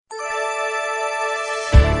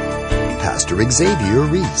Pastor Xavier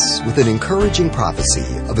Reese with an encouraging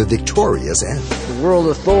prophecy of a victorious end. The world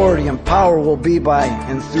authority and power will be by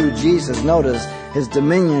and through Jesus. Notice, his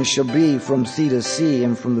dominion shall be from sea to sea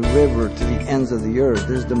and from the river to the ends of the earth.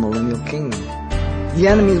 This is the millennial kingdom. The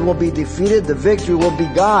enemies will be defeated. The victory will be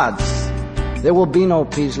God's. There will be no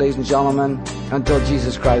peace, ladies and gentlemen, until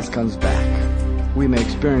Jesus Christ comes back. We may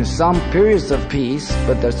experience some periods of peace,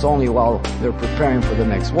 but that's only while they're preparing for the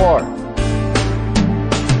next war.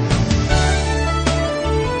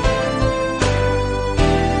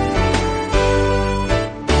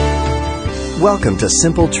 Welcome to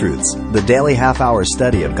Simple Truths, the daily half-hour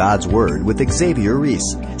study of God's Word with Xavier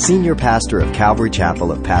Reese, Senior Pastor of Calvary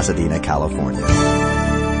Chapel of Pasadena, California.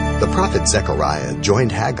 The prophet Zechariah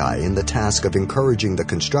joined Haggai in the task of encouraging the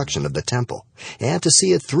construction of the temple and to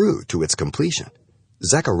see it through to its completion.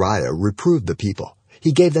 Zechariah reproved the people.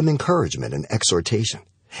 He gave them encouragement and exhortation,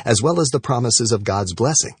 as well as the promises of God's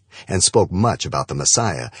blessing, and spoke much about the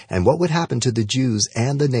Messiah and what would happen to the Jews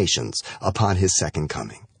and the nations upon his second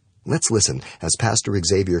coming. Let's listen as Pastor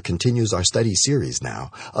Xavier continues our study series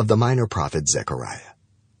now of the minor prophet Zechariah.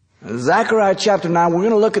 Zechariah chapter 9, we're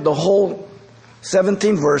going to look at the whole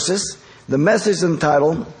 17 verses. The message is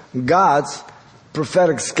entitled, God's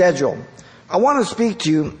Prophetic Schedule. I want to speak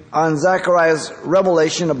to you on Zechariah's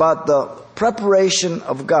revelation about the preparation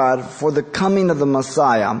of God for the coming of the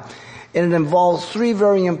Messiah. And it involves three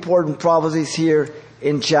very important prophecies here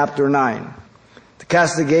in chapter 9. The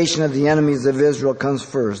castigation of the enemies of Israel comes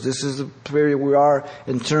first. This is the period we are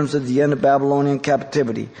in terms of the end of Babylonian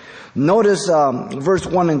captivity. Notice verse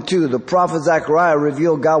 1 and 2. The prophet Zechariah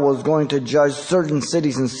revealed God was going to judge certain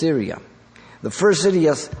cities in Syria. The first city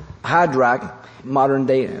is Hadrach,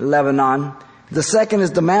 modern-day Lebanon. The second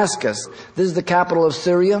is Damascus. This is the capital of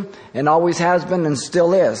Syria and always has been and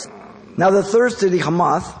still is. Now the third city,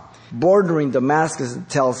 Hamath, bordering Damascus, it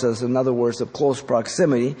tells us, in other words, of close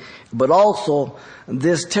proximity. But also,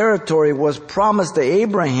 this territory was promised to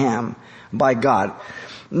Abraham by God.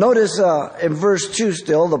 Notice in verse 2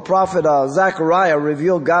 still, the prophet Zechariah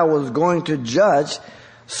revealed God was going to judge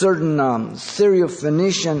certain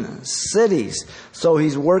Syro-Phoenician cities. So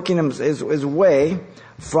he's working his way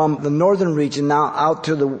from the northern region now out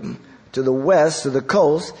to the west, to the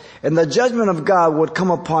coast, and the judgment of God would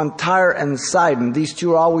come upon Tyre and Sidon. These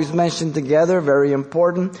two are always mentioned together, very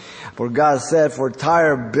important. For God said, for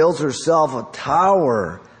Tyre builds herself a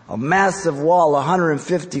tower, a massive wall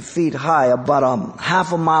 150 feet high, about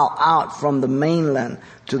half a mile out from the mainland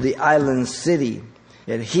to the island city.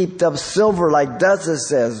 It heaped up silver like dust, it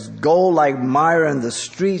says, gold like mire in the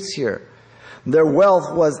streets here. Their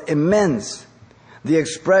wealth was immense. The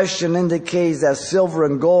expression indicates that silver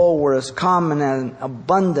and gold were as common and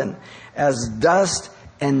abundant as dust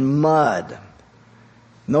and mud.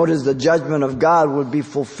 Notice the judgment of God would be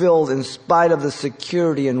fulfilled in spite of the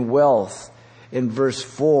security and wealth. In verse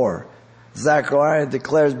 4, Zechariah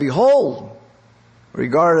declares, behold,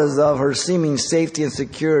 regardless of her seeming safety and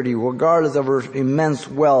security, regardless of her immense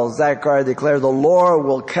wealth, Zechariah declares, the Lord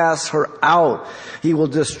will cast her out. He will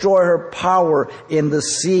destroy her power in the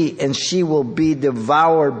sea, and she will be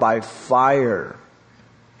devoured by fire.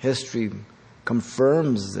 History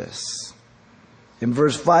confirms this. In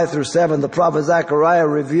verse 5 through 7, the prophet Zechariah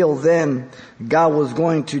revealed then God was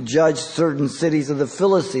going to judge certain cities of the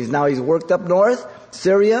Philistines. Now he's worked up north,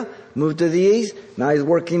 Syria, moved to the east. Now he's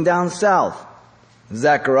working down south.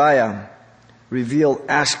 Zechariah revealed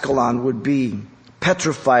Ashkelon would be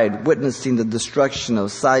petrified, witnessing the destruction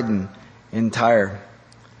of Sidon and Tyre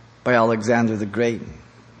by Alexander the Great.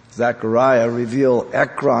 Zechariah revealed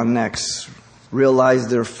Ekron next, realized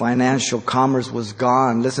their financial commerce was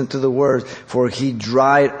gone. Listen to the words, for he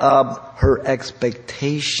dried up her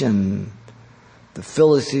expectation. The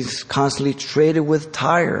Philistines constantly traded with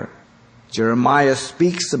Tyre. Jeremiah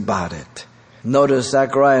speaks about it. Notice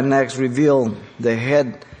Zechariah next revealed the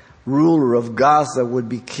head ruler of Gaza would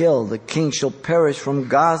be killed. The king shall perish from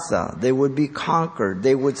Gaza. They would be conquered.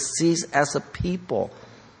 They would cease as a people.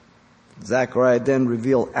 Zechariah then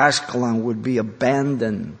revealed Ashkelon would be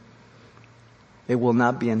abandoned. It will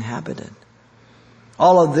not be inhabited.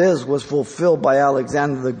 All of this was fulfilled by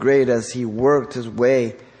Alexander the Great as he worked his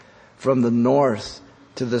way from the north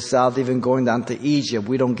to the south, even going down to Egypt.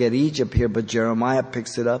 We don't get Egypt here, but Jeremiah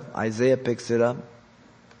picks it up. Isaiah picks it up.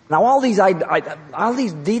 Now all these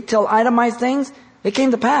detailed, itemized things, they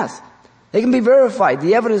came to pass. They can be verified.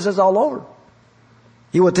 The evidence is all over.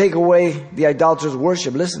 He will take away the idolatrous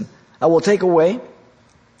worship. Listen, I will take away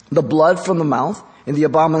the blood from the mouth and the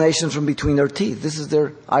abominations from between their teeth. This is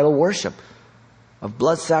their idol worship of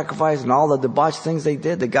blood sacrifice and all the debauched things they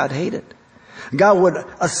did that God hated. God would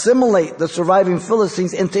assimilate the surviving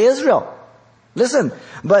Philistines into Israel. Listen,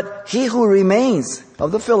 but he who remains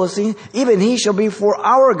of the Philistines, even he shall be for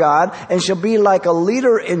our God, and shall be like a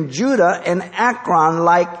leader in Judah, and Akron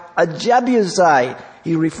like a Jebusite.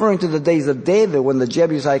 He's referring to the days of David when the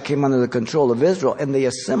Jebusite came under the control of Israel and they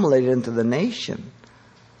assimilated into the nation.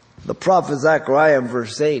 The prophet Zechariah in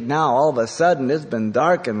verse 8, now all of a sudden it's been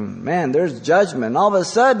dark and man, there's judgment. All of a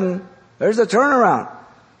sudden there's a turnaround.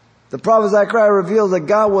 The prophet Zechariah revealed that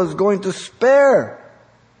God was going to spare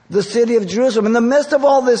the city of Jerusalem. In the midst of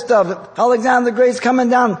all this stuff, Alexander the Great's coming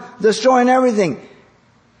down, destroying everything.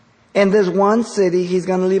 And there's one city he's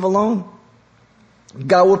going to leave alone.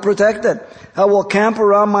 God will protect it. I will camp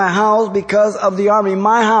around my house because of the army.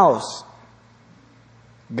 My house.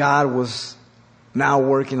 God was now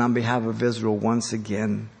working on behalf of Israel once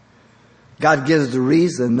again. God gives the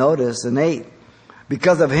reason, notice, in 8.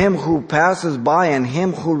 Because of him who passes by and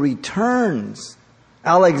him who returns.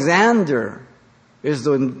 Alexander is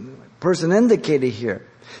the person indicated here.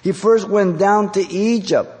 He first went down to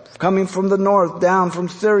Egypt, coming from the north, down from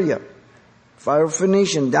Syria.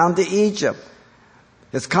 Phoenician, down to Egypt.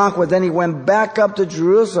 His conquest. Then he went back up to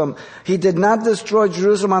Jerusalem. He did not destroy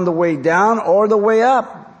Jerusalem on the way down or the way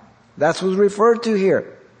up. That's what's referred to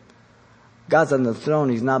here. God's on the throne.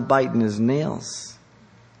 He's not biting his nails.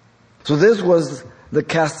 So this was the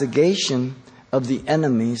castigation of the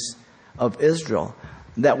enemies of Israel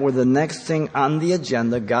that were the next thing on the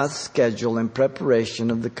agenda, God's schedule and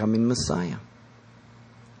preparation of the coming Messiah.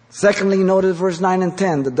 Secondly, notice verse 9 and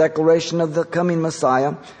 10, the declaration of the coming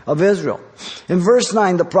Messiah of Israel. In verse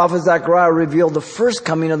 9, the prophet Zechariah revealed the first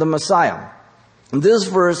coming of the Messiah. This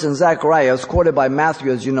verse in Zechariah is quoted by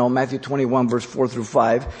Matthew, as you know, Matthew 21, verse 4 through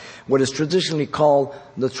 5, what is traditionally called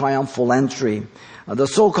the triumphal entry. The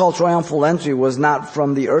so-called triumphal entry was not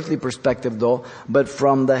from the earthly perspective, though, but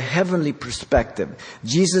from the heavenly perspective.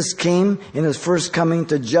 Jesus came in his first coming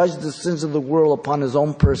to judge the sins of the world upon his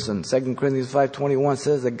own person. 2 Corinthians 5:21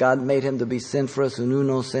 says that God made him to be sin for us who knew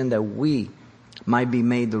no sin, that we might be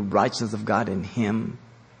made the righteousness of God in him.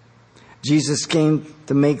 Jesus came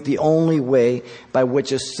to make the only way by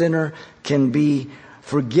which a sinner can be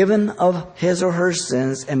forgiven of his or her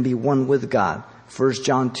sins and be one with God. 1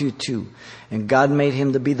 John 2:2. And God made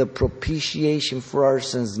him to be the propitiation for our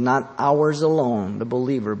sins, not ours alone, the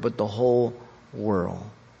believer, but the whole world.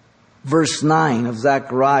 Verse 9 of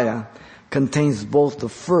Zechariah contains both the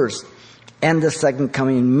first and the second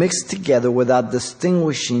coming mixed together without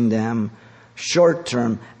distinguishing them short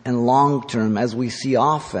term and long term, as we see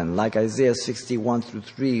often, like Isaiah 61 through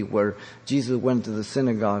 3, where Jesus went to the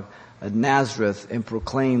synagogue at Nazareth and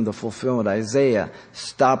proclaimed the fulfillment of Isaiah,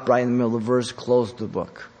 stopped right in the middle of the verse, closed the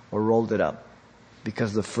book, or rolled it up, because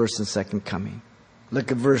of the first and second coming.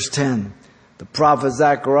 Look at verse 10. The prophet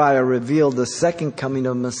Zechariah revealed the second coming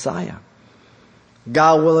of Messiah.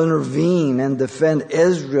 God will intervene and defend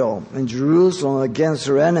Israel and Jerusalem against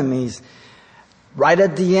her enemies right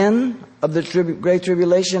at the end of the Great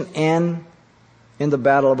Tribulation and in the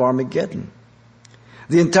Battle of Armageddon.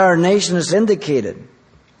 The entire nation is indicated.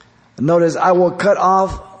 Notice, I will cut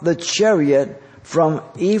off the chariot from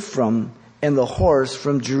Ephraim and the horse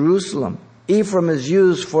from Jerusalem. Ephraim is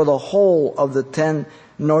used for the whole of the 10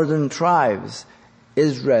 northern tribes,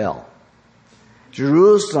 Israel.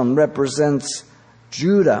 Jerusalem represents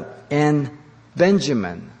Judah and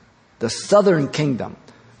Benjamin, the southern kingdom.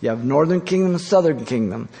 You have northern kingdom and southern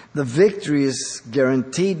kingdom. The victory is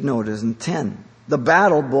guaranteed, notice, in 10. The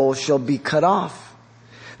battle bow shall be cut off.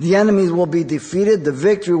 The enemies will be defeated. The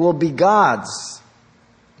victory will be God's.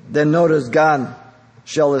 Then notice, God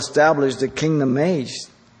shall establish the kingdom age.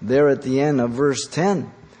 There at the end of verse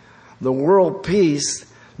 10. The world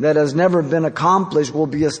peace that has never been accomplished will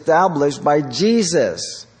be established by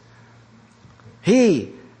Jesus.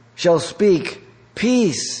 He shall speak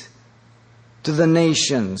peace to the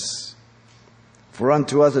nations. For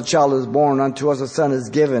unto us a child is born, unto us a son is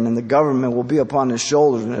given, and the government will be upon his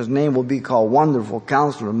shoulders, and his name will be called Wonderful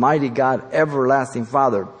Counselor, Mighty God, Everlasting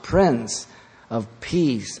Father, Prince of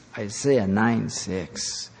Peace. Isaiah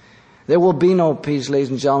 9:6. There will be no peace, ladies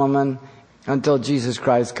and gentlemen, until Jesus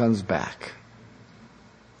Christ comes back.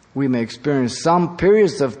 We may experience some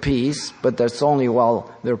periods of peace, but that's only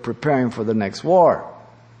while they're preparing for the next war.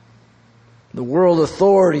 The world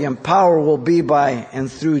authority and power will be by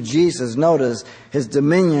and through Jesus. Notice, his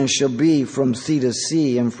dominion shall be from sea to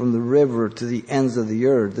sea and from the river to the ends of the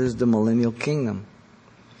earth. This is the millennial kingdom.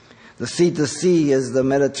 The sea to sea is the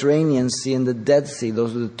Mediterranean Sea and the Dead Sea.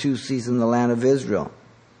 Those are the two seas in the land of Israel.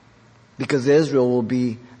 Because Israel will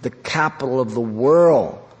be the capital of the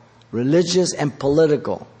world, religious and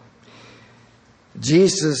political.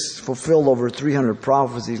 Jesus fulfilled over 300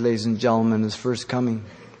 prophecies, ladies and gentlemen, in his first coming.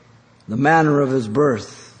 the manner of his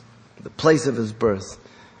birth, the place of his birth,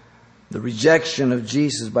 the rejection of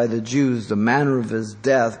Jesus by the Jews, the manner of his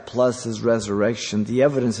death plus his resurrection. The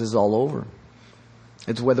evidence is all over.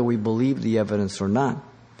 It's whether we believe the evidence or not.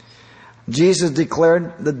 Jesus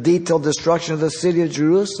declared the detailed destruction of the city of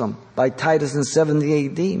Jerusalem by Titus in 70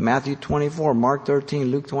 AD, Matthew 24, Mark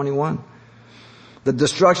 13, Luke 21. The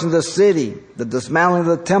destruction of the city, the dismantling of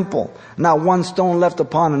the temple, not one stone left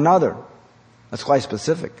upon another. That's quite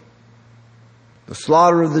specific. The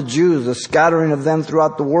slaughter of the Jews, the scattering of them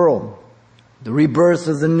throughout the world, the rebirth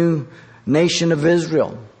of the new nation of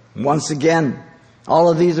Israel. Once again, all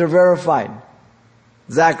of these are verified.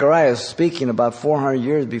 Zechariah is speaking about 400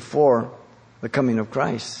 years before the coming of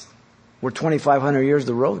Christ. We're 2,500 years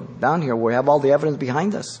the road down here. We have all the evidence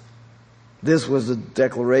behind us. This was the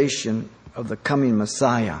declaration of the coming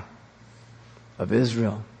Messiah of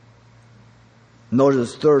Israel.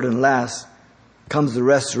 Notice third and last comes the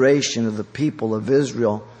restoration of the people of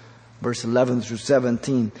Israel. Verse 11 through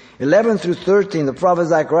 17. 11 through 13, the prophet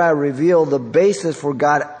Zechariah revealed the basis for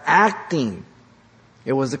God acting.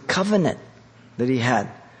 It was a covenant that he had.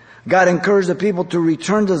 God encouraged the people to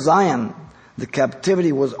return to Zion. The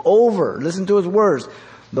captivity was over. Listen to his words.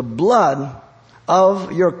 The blood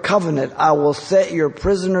of your covenant, I will set your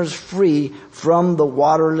prisoners free from the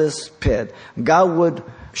waterless pit. God would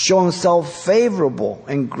show himself favorable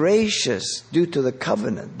and gracious due to the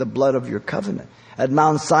covenant, the blood of your covenant. At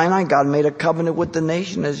Mount Sinai, God made a covenant with the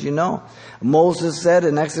nation, as you know. Moses said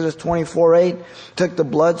in Exodus 24:8, took the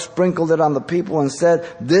blood, sprinkled it on the people, and said,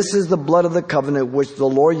 this is the blood of the covenant which the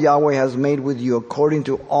Lord Yahweh has made with you according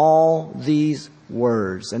to all these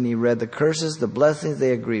words. And he read the curses, the blessings,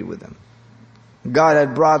 they agreed with him. God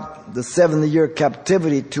had brought the 70-year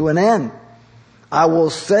captivity to an end. I will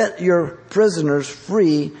set your prisoners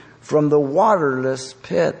free from the waterless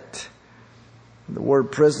pit. The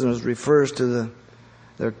word prisoners refers to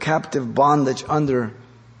their captive bondage under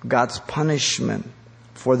God's punishment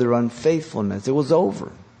for their unfaithfulness. It was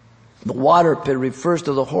over. The water pit refers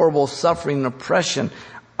to the horrible suffering and oppression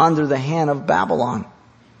under the hand of Babylon.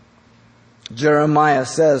 Jeremiah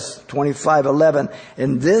says, 25:11,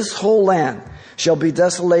 in this whole land shall be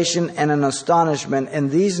desolation and an astonishment, and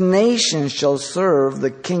these nations shall serve the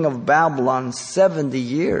king of Babylon 70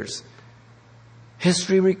 years.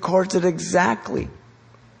 History records it exactly.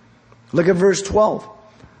 Look at verse 12.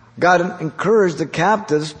 God encouraged the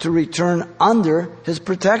captives to return under his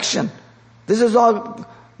protection. This is all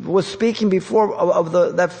was speaking before of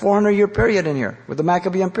that 400-year period in here, with the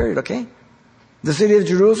Maccabean period, okay? The city of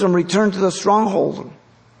Jerusalem returned to the stronghold.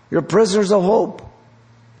 Your prisoners of hope.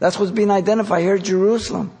 That's what's being identified here,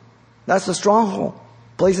 Jerusalem. That's the stronghold.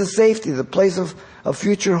 Place of safety, the place of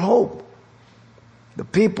future hope. The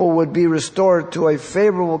people would be restored to a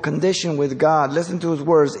favorable condition with God. Listen to his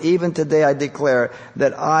words. Even today I declare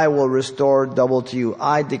that I will restore double to you.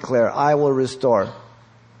 I declare, I will restore.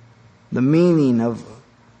 The meaning of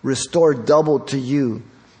restore double to you.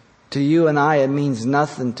 To you and I, it means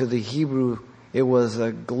nothing. To the Hebrew, it was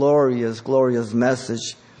a glorious, glorious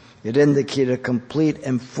message. It indicated a complete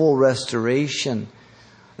and full restoration.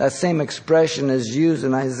 That same expression is used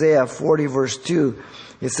in Isaiah 40 verse 2.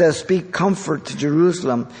 It says, speak comfort to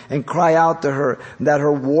Jerusalem and cry out to her that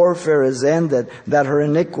her warfare is ended, that her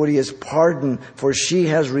iniquity is pardoned, for she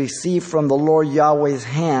has received from the Lord Yahweh's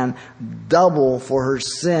hand double for her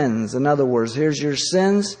sins. In other words, here's your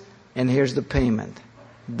sins and here's the payment.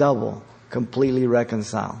 Double, completely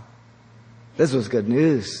reconciled. This was good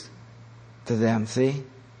news to them, see?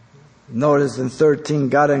 Notice in 13,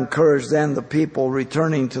 God encouraged then the people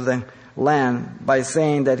returning to the land by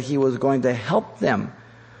saying that he was going to help them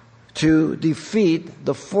to defeat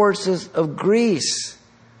the forces of Greece.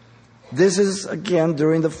 This is, again,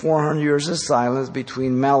 during the 400 years of silence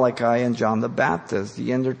between Malachi and John the Baptist, the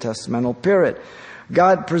intertestamental period.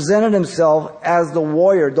 God presented himself as the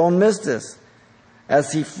warrior, don't miss this,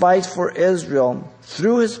 as he fights for Israel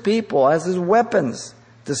through his people as his weapons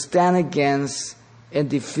to stand against and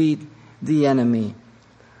defeat the enemy.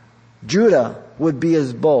 Judah would be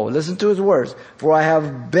his bow. Listen to his words. For I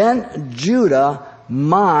have bent Judah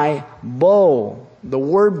my bow. The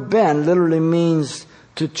word bend literally means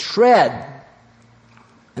to tread.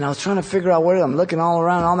 And I was trying to figure out what I'm looking all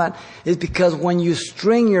around and all that. It's because when you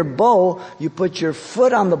string your bow, you put your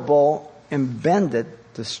foot on the bow and bend it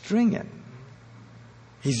to string it.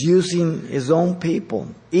 He's using his own people,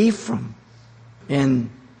 Ephraim,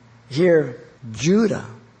 and here Judah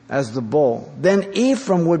as the bow. Then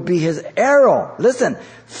Ephraim would be his arrow. Listen,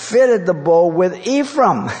 fitted the bow with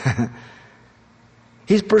Ephraim.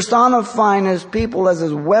 He's personifying his people as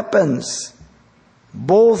his weapons.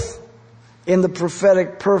 Both in the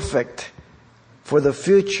prophetic perfect for the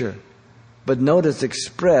future. But notice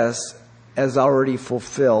expressed as already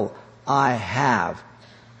fulfilled. I have.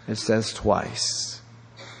 It says twice.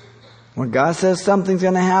 When God says something's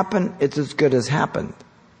going to happen, it's as good as happened.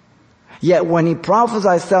 Yet when He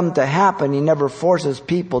prophesies something to happen, He never forces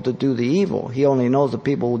people to do the evil. He only knows the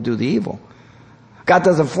people will do the evil. God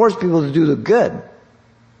doesn't force people to do the good.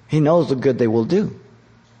 He knows the good they will do.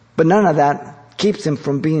 But none of that keeps Him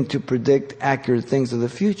from being to predict accurate things of the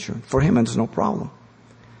future. For Him, it's no problem.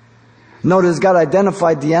 Notice God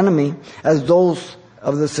identified the enemy as those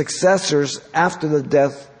of the successors after the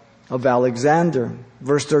death of Alexander.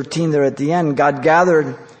 Verse 13 there at the end, God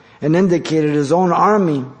gathered and indicated His own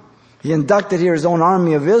army. He inducted here His own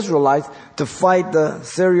army of Israelites to fight the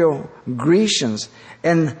Syro-Grecians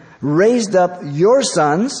and raised up your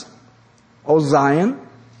sons, O Zion,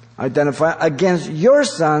 identify, against your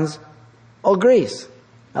sons, O Greece,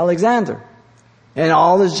 Alexander. And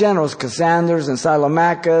all his generals, Cassanders and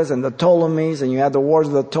Salmachus and the Ptolemies, and you had the wars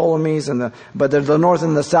of the Ptolemies, but there's the north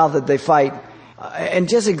and the south that they fight. And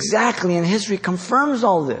just exactly, and history confirms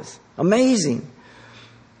all this. Amazing.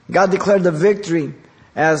 God declared the victory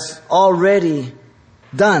as already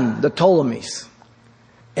done, the Ptolemies,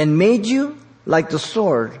 and made you like the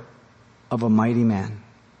sword of a mighty man.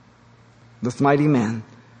 This mighty man.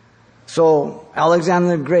 So,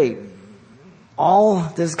 Alexander the Great, all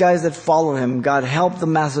these guys that follow him, God helped the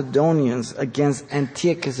Macedonians against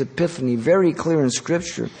Antiochus Epiphanes. Very clear in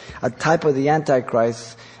Scripture. A type of the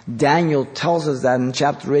Antichrist. Daniel tells us that in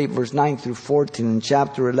chapter 8, verse 9 through 14. In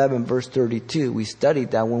chapter 11, verse 32. We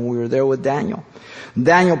studied that when we were there with Daniel.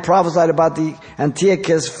 Daniel prophesied about the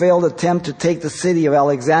Antiochus' failed attempt to take the city of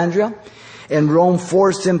Alexandria. And Rome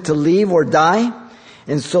forced him to leave or die.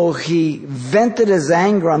 And so he vented his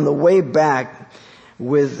anger on the way back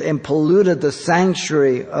and polluted the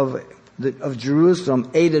sanctuary of Jerusalem,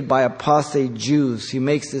 aided by apostate Jews. He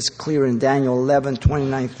makes this clear in Daniel 11,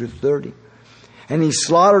 29 through 30. And he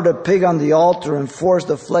slaughtered a pig on the altar and forced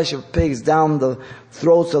the flesh of pigs down the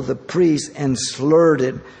throats of the priests and slurred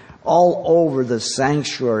it all over the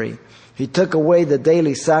sanctuary. He took away the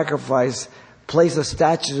daily sacrifice, placed the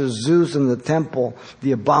statues of Zeus in the temple,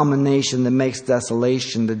 the abomination that makes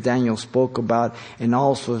desolation that Daniel spoke about, and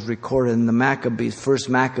also is recorded in the Maccabees, 1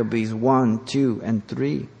 Maccabees 1, 2, and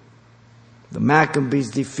 3. The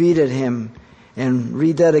Maccabees defeated him and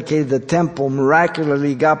rededicated the temple.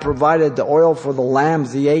 Miraculously, God provided the oil for the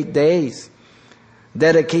lambs the 8 days,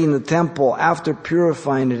 dedicating the temple after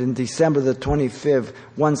purifying it in December the 25th,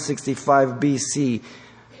 165 BC,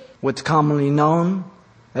 what's commonly known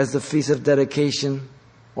as the Feast of Dedication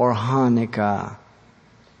or Hanukkah,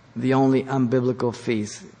 the only unbiblical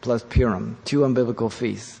feast, plus Purim, 2 unbiblical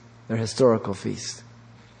feasts. They're historical feasts.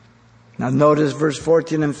 Now notice verse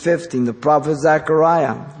 14 and 15. The prophet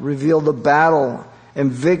Zechariah revealed the battle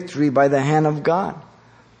and victory by the hand of God.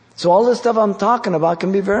 So all this stuff I'm talking about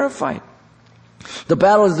can be verified. The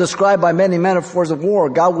battle is described by many metaphors of war.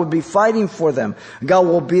 God will be fighting for them. God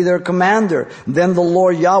will be their commander. Then the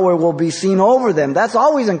Lord Yahweh will be seen over them. That's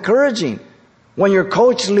always encouraging. When your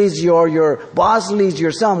coach leads you or your boss leads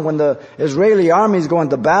your son, when the Israeli army is going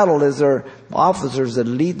to battle, is there officers that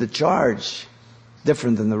lead the charge,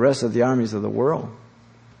 different than the rest of the armies of the world.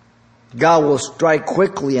 God will strike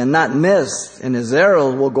quickly and not miss, and His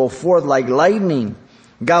arrows will go forth like lightning.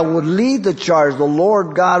 God will lead the charge. The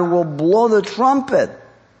Lord God will blow the trumpet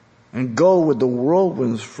and go with the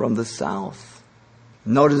whirlwinds from the south.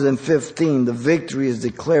 Notice in 15, the victory is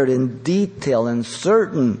declared in detail and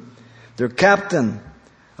certain. Their captain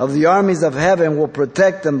of the armies of heaven will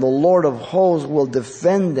protect them. The Lord of hosts will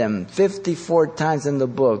defend them. 54 times in the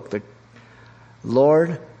book, the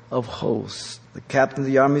Lord of hosts, the captain of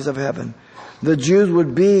the armies of heaven. The Jews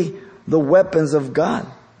would be the weapons of God.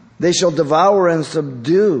 They shall devour and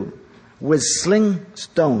subdue with sling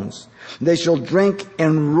stones. They shall drink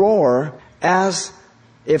and roar as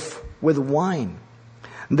if with wine.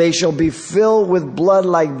 They shall be filled with blood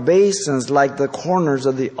like basins, like the corners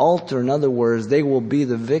of the altar. In other words, they will be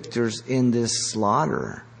the victors in this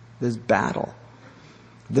slaughter, this battle.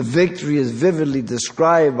 The victory is vividly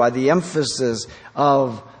described by the emphasis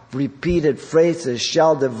of repeated phrases: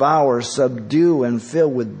 shall devour, subdue, and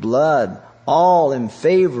fill with blood, all in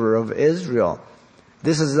favor of Israel.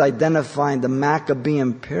 This is identifying the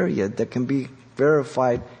Maccabean period that can be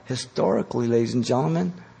verified historically, ladies and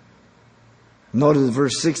gentlemen. Notice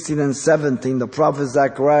verse 16 and 17. The prophet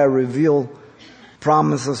Zechariah revealed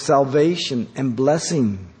promise of salvation and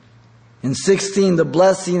blessing. In 16, the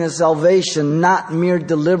blessing is salvation, not mere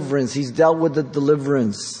deliverance. He's dealt with the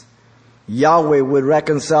deliverance. Yahweh would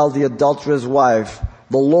reconcile the adulterous wife,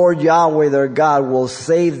 The Lord Yahweh their God will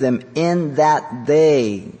save them in that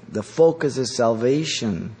day. The focus is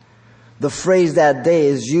salvation. The phrase that day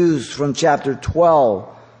is used from chapter 12,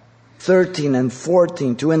 13, and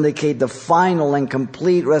 14 to indicate the final and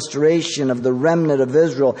complete restoration of the remnant of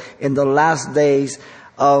Israel in the last days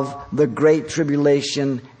of the Great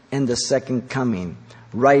Tribulation and the Second Coming.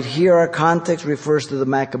 Right here, our context refers to the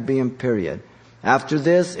Maccabean period. After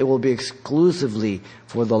this, it will be exclusively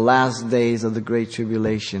for the last days of the Great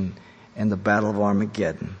Tribulation and the Battle of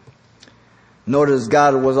Armageddon. Notice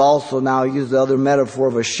God was also now used the other metaphor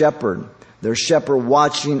of a shepherd. Their shepherd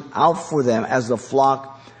watching out for them as the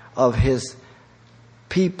flock of his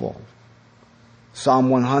people. Psalm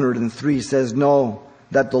 103 says, "Know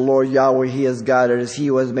that the Lord Yahweh, He is God. It is He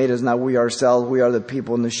who has made us, not we ourselves. We are the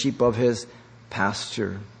people and the sheep of His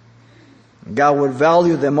pasture." God would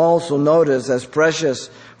value them also, notice, as precious,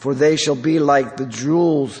 for they shall be like the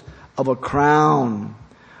jewels of a crown.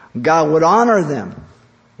 God would honor them,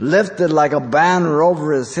 lifted like a banner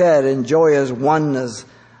over His head, enjoy His oneness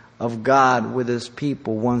of God with His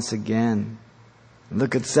people once again.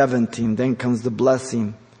 Look at 17. Then comes the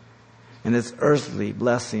blessing, and it's earthly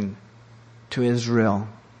blessing to Israel.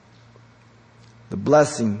 The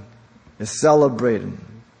blessing is celebrated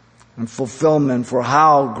and fulfillment for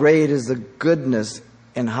how great is the goodness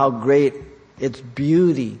and how great its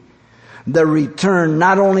beauty. The return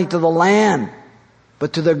not only to the land,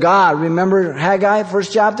 but to the God. Remember Haggai,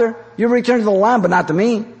 first chapter? You return to the land, but not to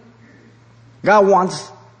me. God wants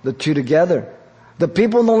the two together. The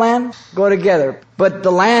people in the land go together. But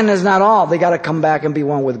the land is not all. They got to come back and be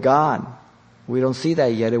one with God. We don't see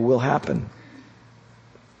that yet. It will happen.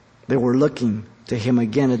 They were looking to Him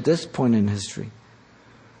again at this point in history.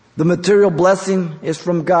 The material blessing is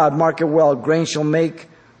from God. Mark it well. Grain shall make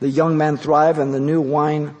the young man thrive, and the new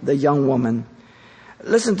wine the young woman.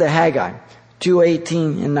 Listen to Haggai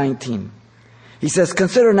 2:18 and 19. He says,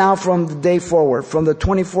 "Consider now from the day forward, from the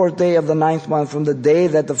 24th day of the 9th month, from the day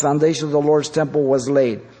that the foundation of the Lord's temple was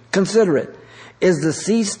laid. Consider it. Is the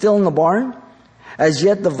seed still in the barn? As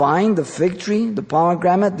yet the vine, the fig tree, the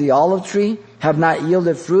pomegranate, the olive tree have not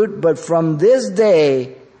yielded fruit, but from this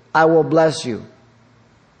day I will bless you."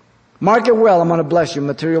 Mark it well, I'm going to bless you,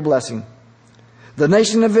 material blessing. The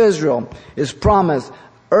nation of Israel is promised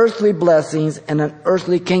earthly blessings and an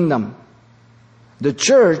earthly kingdom. The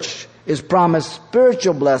church is promised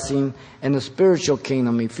spiritual blessing and a spiritual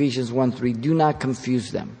kingdom, Ephesians 1:3. Do not confuse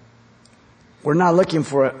them. We're not looking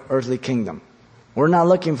for an earthly kingdom. We're not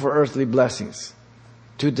looking for earthly blessings.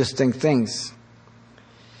 Two distinct things.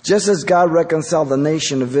 Just as God reconciled the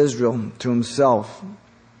nation of Israel to Himself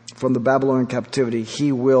from the Babylonian captivity,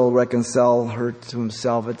 He will reconcile her to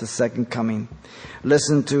Himself at the second coming.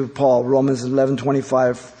 Listen to Paul, Romans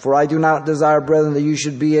 11:25. "For I do not desire, brethren, that you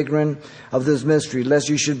should be ignorant of this mystery, lest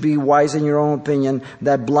you should be wise in your own opinion,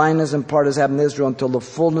 that blindness in part has happened in Israel until the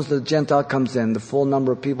fullness of the Gentile comes in," the full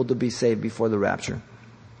number of people to be saved before the rapture.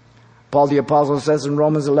 Paul the Apostle says in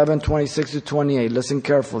Romans 11:26-28, listen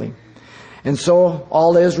carefully. "And so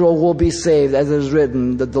all Israel will be saved, as it is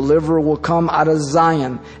written, the deliverer will come out of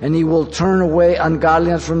Zion, and He will turn away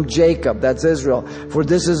ungodliness from Jacob," that's Israel, "for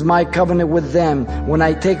this is my covenant with them, when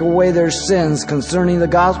I take away their sins. Concerning the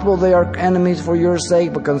gospel they are enemies for your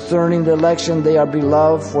sake, but concerning the election they are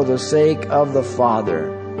beloved for the sake of the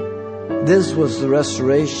Father." This was the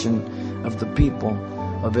restoration of the people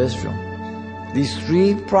of Israel. These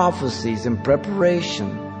three prophecies in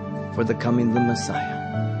preparation for the coming of the Messiah.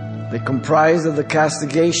 They comprise of the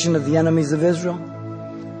castigation of the enemies of Israel,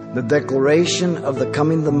 the declaration of the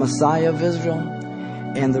coming of the Messiah of Israel,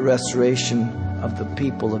 and the restoration of the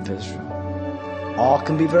people of Israel. All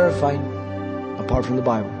can be verified apart from the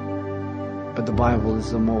Bible. But the Bible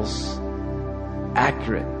is the most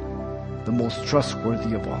accurate, the most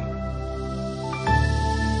trustworthy of all.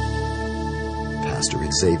 Pastor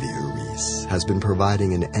Xavier Reese has been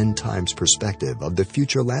providing an end times perspective of the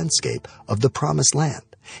future landscape of the Promised Land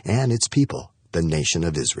and its people, the nation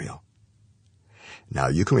of Israel. Now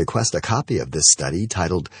you can request a copy of this study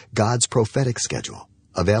titled God's Prophetic Schedule,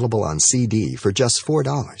 available on CD for just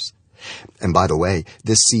 $4. And by the way,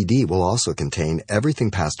 this CD will also contain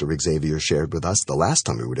everything Pastor Xavier shared with us the last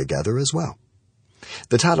time we were together as well.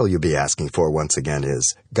 The title you'll be asking for once again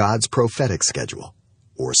is God's Prophetic Schedule,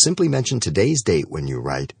 or simply mention today's date when you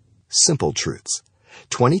write Simple Truths,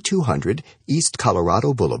 2200 East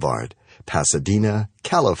Colorado Boulevard, Pasadena,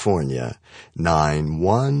 California,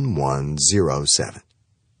 91107.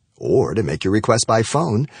 Or to make your request by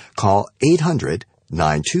phone, call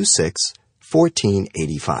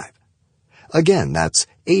 800-926-1485. Again, that's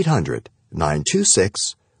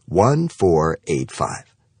 800-926-1485.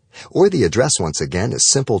 Or the address once again is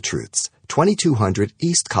Simple Truths, 2200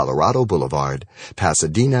 East Colorado Boulevard,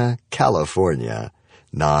 Pasadena, California,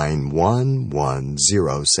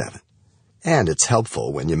 91107. And it's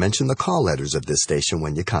helpful when you mention the call letters of this station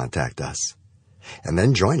when you contact us. And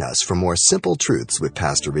then join us for more Simple Truths with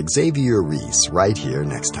Pastor Xavier Reese right here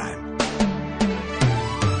next time.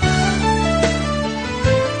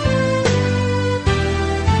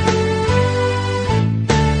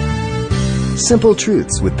 Simple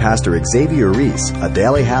Truths with Pastor Xavier Reese, a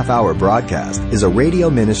daily half-hour broadcast, is a radio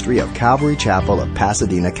ministry of Calvary Chapel of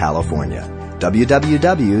Pasadena, California.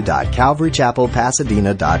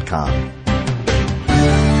 www.calvarychapelpasadena.com.